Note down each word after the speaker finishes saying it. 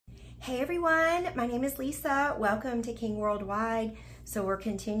Hey everyone, my name is Lisa. Welcome to King Worldwide. So we're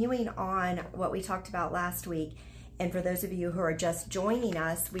continuing on what we talked about last week. And for those of you who are just joining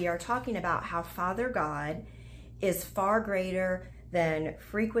us, we are talking about how Father God is far greater than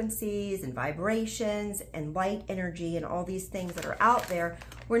frequencies and vibrations and light energy and all these things that are out there.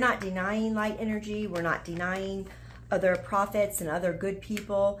 We're not denying light energy. We're not denying other prophets and other good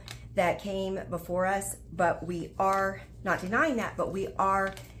people that came before us, but we are not denying that, but we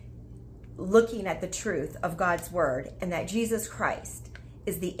are looking at the truth of God's word, and that Jesus Christ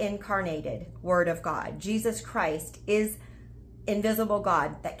is the incarnated word of God. Jesus Christ is invisible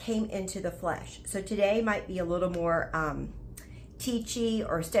God that came into the flesh. So today might be a little more teachy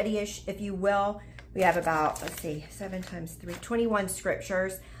or study-ish, if you will. We have about, 7 times 3, 21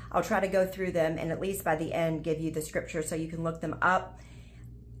 scriptures. I'll try to go through them and at least by the end give you the scriptures so you can look them up.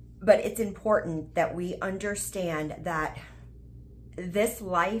 But it's important that we understand that this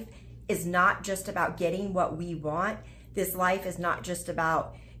life is not just about getting what we want. This life is not just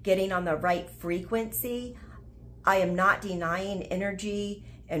about getting on the right frequency. I am not denying energy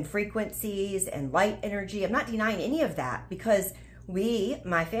and frequencies and light energy. I'm not denying any of that because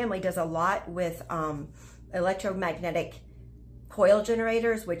my family does a lot with electromagnetic coil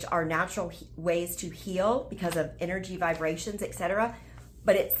generators, which are natural ways to heal because of energy vibrations, etc.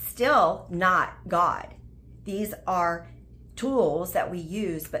 But it's still not God. These are tools that we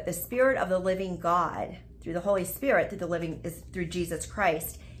use, but the Spirit of the living God through the Holy Spirit through Jesus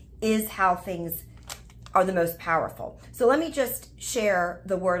Christ is how things are the most powerful. So let me just share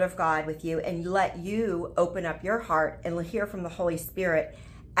the word of God with you and let you open up your heart and hear from the Holy Spirit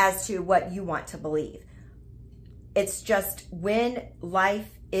as to what you want to believe. It's just when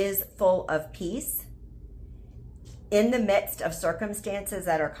life is full of peace in the midst of circumstances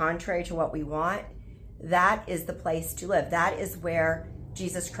that are contrary to what we want, that is the place to live. That is where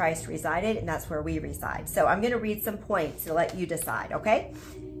Jesus Christ resided, and that's where we reside. So I'm going to read some points to let you decide, okay?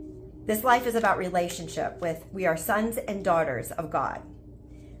 This life is about relationship we are sons and daughters of God.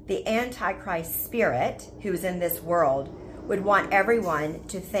 The Antichrist spirit who's in this world would want everyone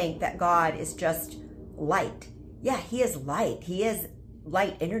to think that God is just light. Yeah, he is light. He is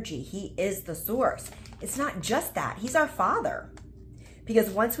light energy. He is the source. It's not just that. He's our Father.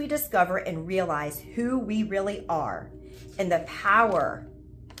 Because once we discover and realize who we really are and the power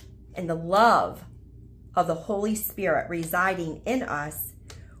and the love of the Holy Spirit residing in us,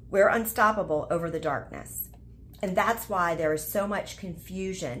 we're unstoppable over the darkness. And that's why there is so much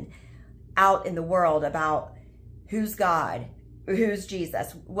confusion out in the world about who's God, who's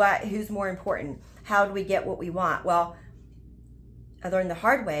Jesus, who's more important, how do we get what we want? Well, I learned the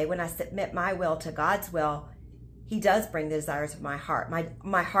hard way when I submit my will to God's will. He does bring the desires of my heart.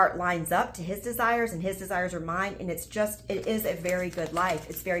 My heart lines up to his desires and his desires are mine. And it is a very good life.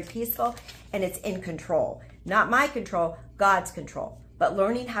 It's very peaceful and it's in control. Not my control, God's control. But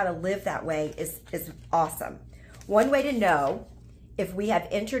learning how to live that way is awesome. One way to know if we have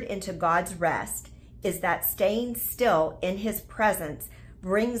entered into God's rest is that staying still in his presence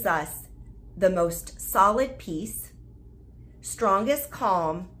brings us the most solid peace, strongest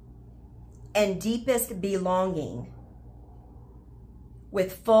calm, and deepest belonging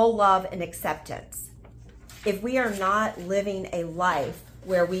with full love and acceptance. If we are not living a life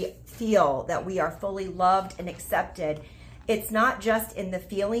where we feel that we are fully loved and accepted, it's not just in the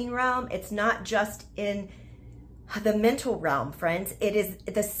feeling realm, it's not just in the mental realm, friends. It is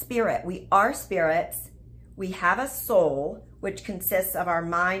the spirit. We are spirits. We have a soul, which consists of our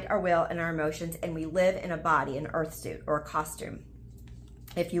mind, our will, and our emotions, and we live in a body, an earth suit or a costume,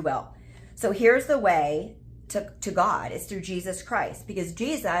 if you will. So here's the way to God. It's through Jesus Christ, because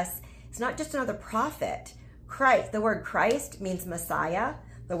Jesus is not just another prophet. Christ, the word Christ means Messiah.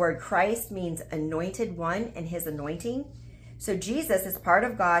 The word Christ means anointed one and his anointing. So Jesus is part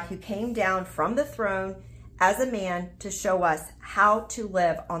of God who came down from the throne as a man to show us how to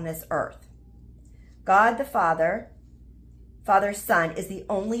live on this earth. God the Father, Father Son is the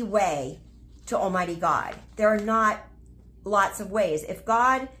only way to Almighty God. There are not lots of ways. If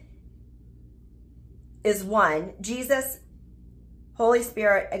God is one, Jesus, Holy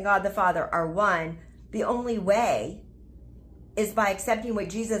Spirit, and God the Father are one, the only way is by accepting what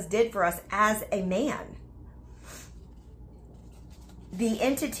Jesus did for us as a man. The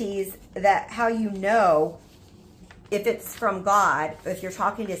entities how you know if it's from God, if you're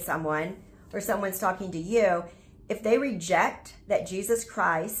talking to someone or someone's talking to you, if they reject that Jesus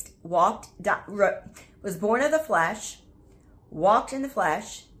Christ was born of the flesh, walked in the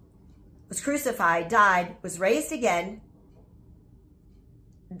flesh, was crucified, died, was raised again,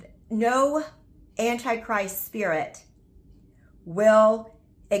 no Antichrist spirit will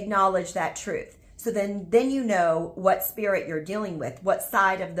acknowledge that truth. So then you know what spirit you're dealing with, what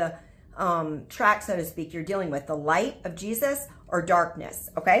side of the track, so to speak, you're dealing with, the light of Jesus or darkness,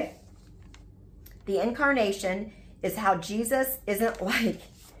 okay? The incarnation is how Jesus isn't like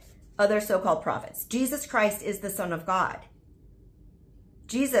other so-called prophets. Jesus Christ is the Son of God.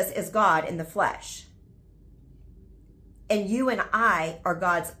 Jesus is God in the flesh. And you and I are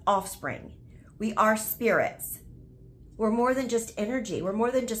God's offspring. We are spirits. We're more than just energy. We're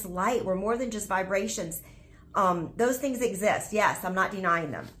more than just light. We're more than just vibrations. Those things exist. Yes, I'm not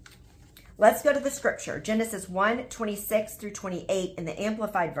denying them. Let's go to the scripture. Genesis 1:26 through 28 in the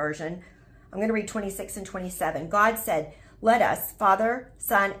Amplified Version. I'm going to read 26 and 27. God said, "Let us, Father,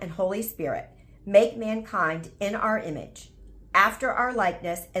 Son, and Holy Spirit, make mankind in our image, after our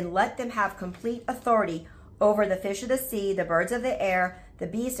likeness, and let them have complete authority over the fish of the sea, the birds of the air, the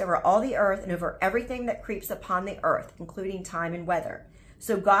beasts, over all the earth, and over everything that creeps upon the earth, including time and weather."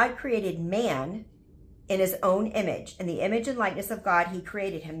 So God created man in his own image. In the image and likeness of God, he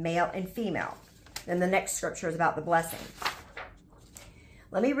created him, male and female. And the next scripture is about the blessing.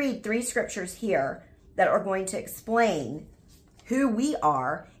 Let me read 3 scriptures here that are going to explain who we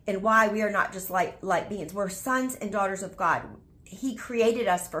are and why we are not just light beings. We're sons and daughters of God. He created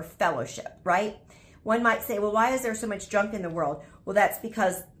us for fellowship, right? One might say, well, why is there so much junk in the world? Well, that's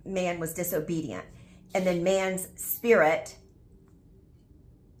because man was disobedient. And then man's spirit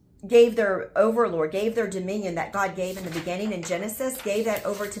gave their overlord, gave their dominion that God gave in the beginning in Genesis, gave that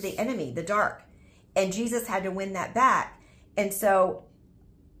over to the enemy, the dark. And Jesus had to win that back. And so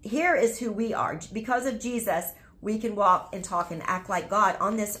here is who we are. Because of Jesus, we can walk and talk and act like God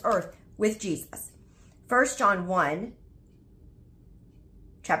on this earth with Jesus. 1 John 1,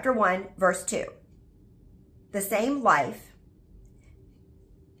 chapter 1, verse 2. The same life,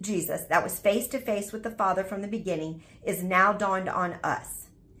 Jesus, that was face to face with the Father from the beginning, is now dawned on us.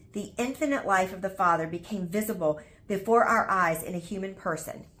 The infinite life of the Father became visible before our eyes in a human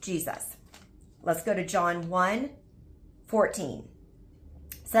person, Jesus. Let's go to John 1:14.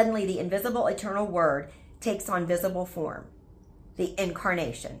 Suddenly, the invisible eternal Word takes on visible form, the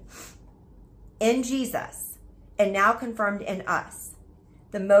incarnation. In Jesus, and now confirmed in us,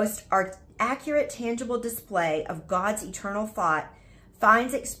 the most accurate, tangible display of God's eternal thought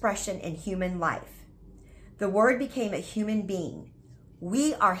finds expression in human life. The Word became a human being.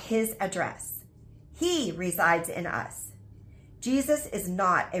 We are his address. He resides in us. Jesus is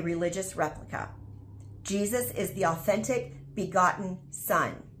not a religious replica. Jesus is the authentic, begotten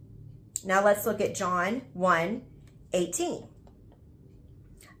Son. Now let's look at John 1:18.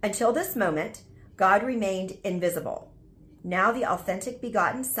 Until this moment, God remained invisible. Now the authentic,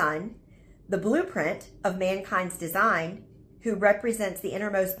 begotten Son, the blueprint of mankind's design, who represents the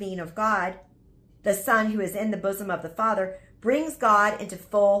innermost being of God, the Son who is in the bosom of the Father, brings God into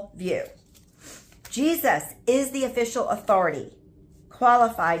full view. Jesus is the official authority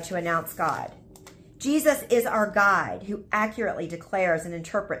qualified to announce God. Jesus is our guide who accurately declares and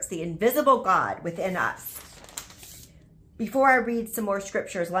interprets the invisible God within us. Before I read some more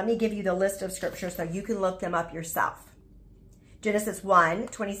scriptures, let me give you the list of scriptures so you can look them up yourself. Genesis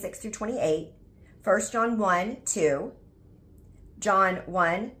 1:26 through 28, 1 John 1:2, John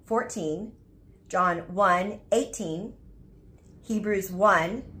 1:14, John 1:18, Hebrews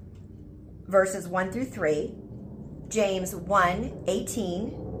 1, verses 1 through 3, James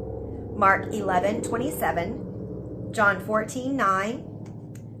 1:18, Mark 11:27, John 14:9,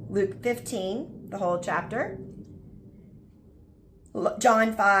 Luke 15, the whole chapter,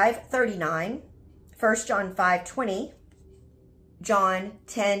 John 5:39, 1 John 5:20, John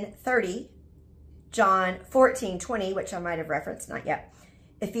 10:30, John 14:20, which I might have referenced, not yet,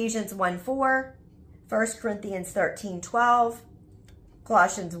 Ephesians 1:4, 1 Corinthians 13:12,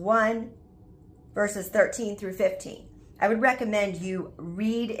 Colossians 1, verses 13 through 15. I would recommend you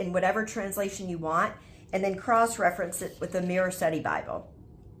read in whatever translation you want and then cross-reference it with the Mirror Study Bible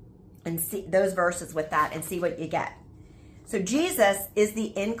and see those verses with that and see what you get. So Jesus is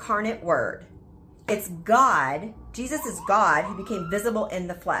the incarnate Word. It's God. Jesus is God who became visible in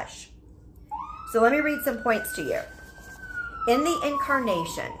the flesh. So let me read some points to you. In the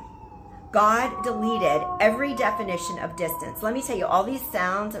incarnation, God deleted every definition of distance. Let me tell you, all these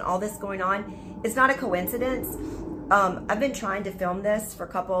sounds and all this going on, it's not a coincidence. I've been trying to film this for a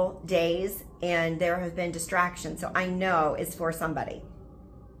couple days and there have been distractions, so I know it's for somebody.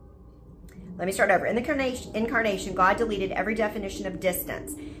 Let me start over. In the incarnation, God deleted every definition of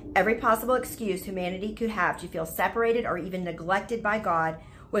distance. Every possible excuse humanity could have to feel separated or even neglected by God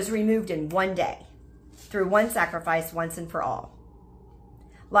was removed in one day through one sacrifice once and for all.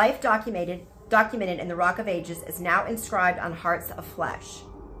 Life documented in the Rock of Ages is now inscribed on hearts of flesh.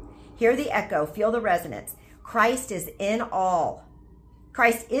 Hear the echo, feel the resonance. Christ is in all.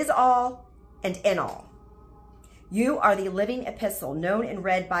 Christ is all and in all. You are the living epistle, known and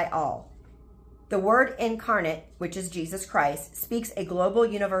read by all. The word incarnate, which is Jesus Christ, speaks a global,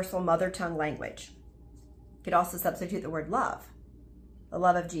 universal mother tongue language. You could also substitute the word love, the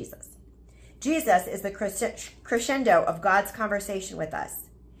love of Jesus. Jesus is the crescendo of God's conversation with us.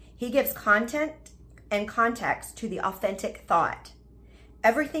 He gives content and context to the authentic thought.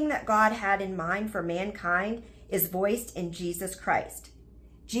 Everything that God had in mind for mankind is voiced in Jesus Christ.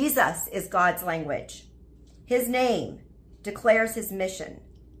 Jesus is God's language. His name declares his mission.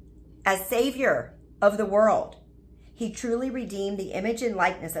 As Savior of the world, he truly redeemed the image and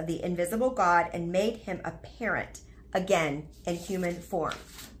likeness of the invisible God and made him apparent again in human form.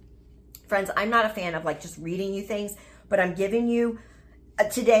 Friends, I'm not a fan of just reading you things, but I'm giving you,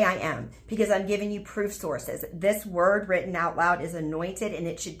 today I am, because I'm giving you proof sources. This word written out loud is anointed and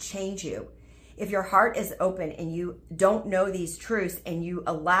it should change you. If your heart is open and you don't know these truths and you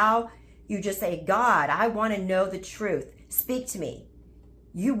just say, God, I want to know the truth. Speak to me.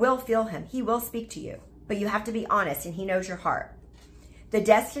 You will feel him. He will speak to you, but you have to be honest and he knows your heart. The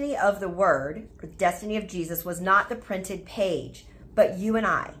destiny of the word, or the destiny of Jesus, was not the printed page, but you and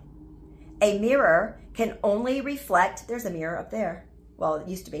I. A mirror can only reflect, there's a mirror up there. Well, it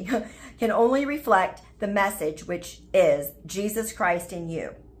used to be, can only reflect the message, which is Jesus Christ in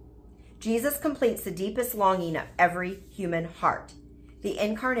you. Jesus completes the deepest longing of every human heart. The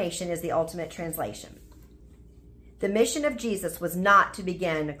incarnation is the ultimate translation. The mission of Jesus was not to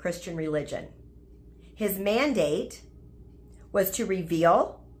begin a Christian religion. His mandate was to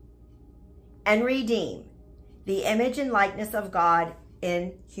reveal and redeem the image and likeness of God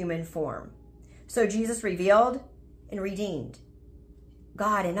in human form. So Jesus revealed and redeemed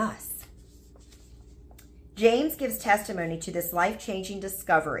God in us. James gives testimony to this life-changing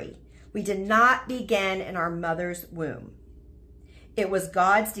discovery. We did not begin in our mother's womb. It was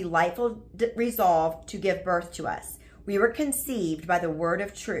God's delightful resolve to give birth to us. We were conceived by the word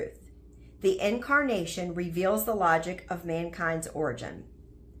of truth. The incarnation reveals the logic of mankind's origin.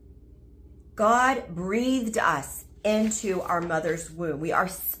 God breathed us into our mother's womb. We are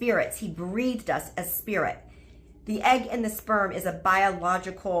spirits. He breathed us as spirit. The egg and the sperm is a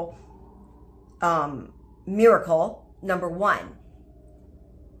biological miracle, number one.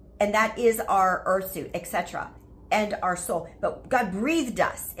 And that is our earth suit, etc. And our soul. But God breathed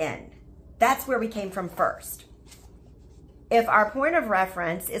us in. That's where we came from first. If our point of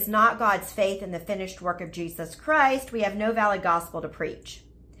reference is not God's faith in the finished work of Jesus Christ, we have no valid gospel to preach.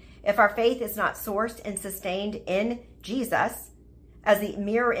 If our faith is not sourced and sustained in Jesus, as the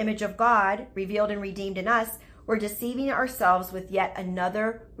mirror image of God revealed and redeemed in us, we're deceiving ourselves with yet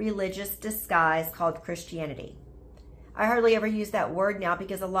another religious disguise called Christianity. I hardly ever use that word now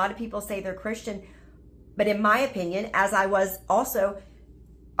because a lot of people say they're Christian, but in my opinion, as I was also,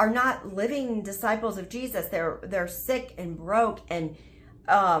 are not living disciples of Jesus. They're sick and broke, and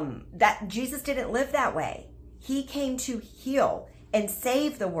that Jesus didn't live that way. He came to heal and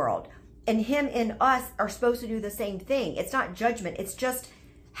save the world, and him and us are supposed to do the same thing. It's not judgment. It's just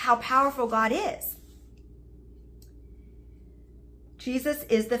how powerful God is. Jesus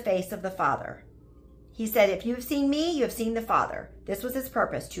is the face of the Father. He said, if you have seen me, you have seen the Father. This was his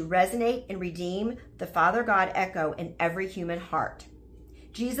purpose, to resonate and redeem the Father God echo in every human heart.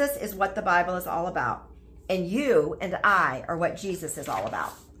 Jesus is what the Bible is all about, and you and I are what Jesus is all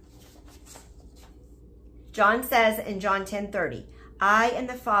about. John says in John 10:30, I and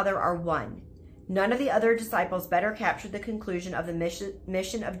the Father are one. None of the other disciples better captured the conclusion of the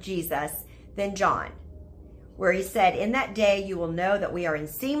mission of Jesus than John, where he said, in that day you will know that we are in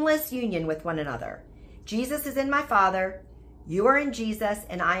seamless union with one another. Jesus is in my Father, you are in Jesus,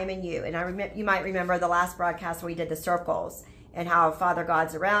 and I am in you. And you might remember the last broadcast where we did the circles, and how Father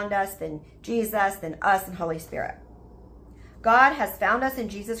God's around us, then Jesus, then us, and Holy Spirit. God has found us in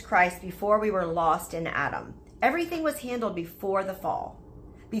Jesus Christ before we were lost in Adam. Everything was handled before the fall,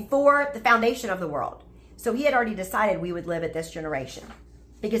 before the foundation of the world. So he had already decided we would live at this generation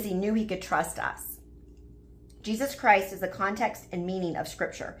because he knew he could trust us. Jesus Christ is the context and meaning of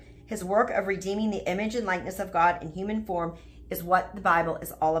Scripture. His work of redeeming the image and likeness of God in human form is what the Bible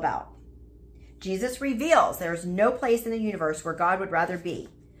is all about. Jesus reveals there is no place in the universe where God would rather be.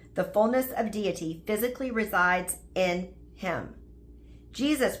 The fullness of deity physically resides in him.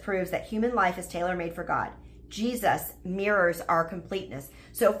 Jesus proves that human life is tailor-made for God. Jesus mirrors our completeness.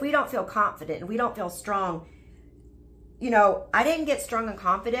 So if we don't feel confident and we don't feel strong, I didn't get strong and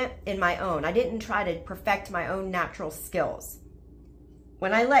confident in my own. I didn't try to perfect my own natural skills.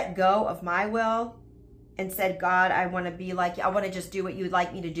 When I let go of my will and said, God, I want to be like you, I want to just do what you would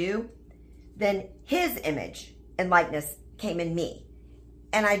like me to do, then his image and likeness came in me.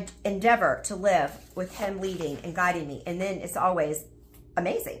 And I endeavor to live with him leading and guiding me. And then it's always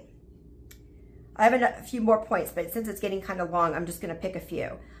amazing. I have a few more points, but since it's getting kind of long, I'm just going to pick a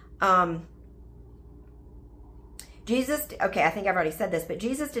few. Jesus, okay, I think I've already said this, but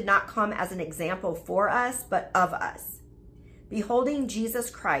Jesus did not come as an example for us, but of us. Beholding Jesus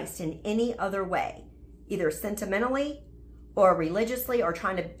Christ in any other way, either sentimentally or religiously or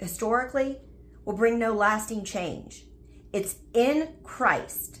trying to historically, will bring no lasting change. It's in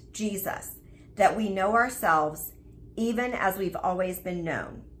Christ Jesus that we know ourselves even as we've always been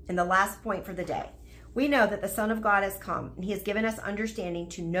known. And the last point for the day, we know that the Son of God has come and he has given us understanding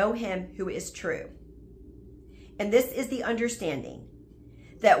to know him who is true. And this is the understanding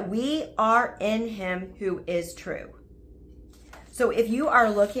that we are in him who is true. So if you are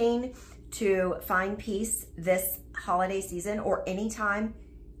looking to find peace this holiday season or anytime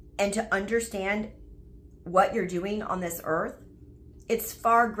and to understand what you're doing on this earth, it's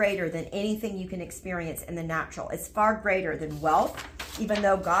far greater than anything you can experience in the natural. It's far greater than wealth, even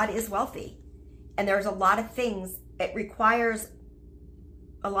though God is wealthy. And there's a lot of things, it requires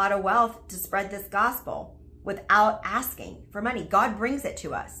a lot of wealth to spread this gospel without asking for money. God brings it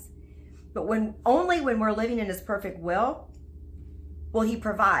to us. But only when we're living in his perfect will he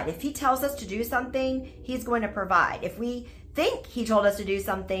provide. If he tells us to do something, he's going to provide. If we think he told us to do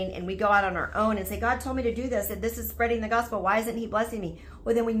something and we go out on our own and say, God told me to do this and this is spreading the gospel, why isn't he blessing me?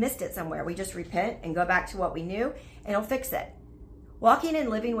 Well, then we missed it somewhere. We just repent and go back to what we knew and he'll fix it. Walking and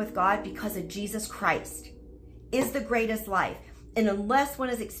living with God because of Jesus Christ is the greatest life. And unless one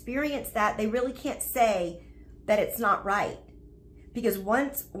has experienced that, they really can't say that it's not right. Because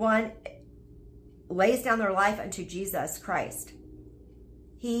once one lays down their life unto Jesus Christ,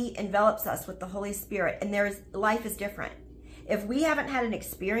 he envelops us with the Holy Spirit, and life is different. If we haven't had an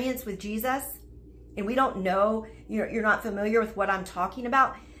experience with Jesus and we don't know, you're not familiar with what I'm talking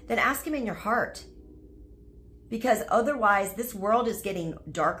about, then ask him in your heart. Because otherwise, this world is getting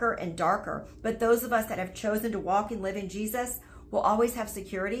darker and darker. But those of us that have chosen to walk and live in Jesus will always have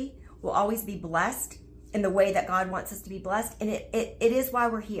security, will always be blessed in the way that God wants us to be blessed. And it is why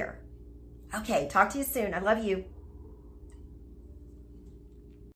we're here. Okay, talk to you soon. I love you.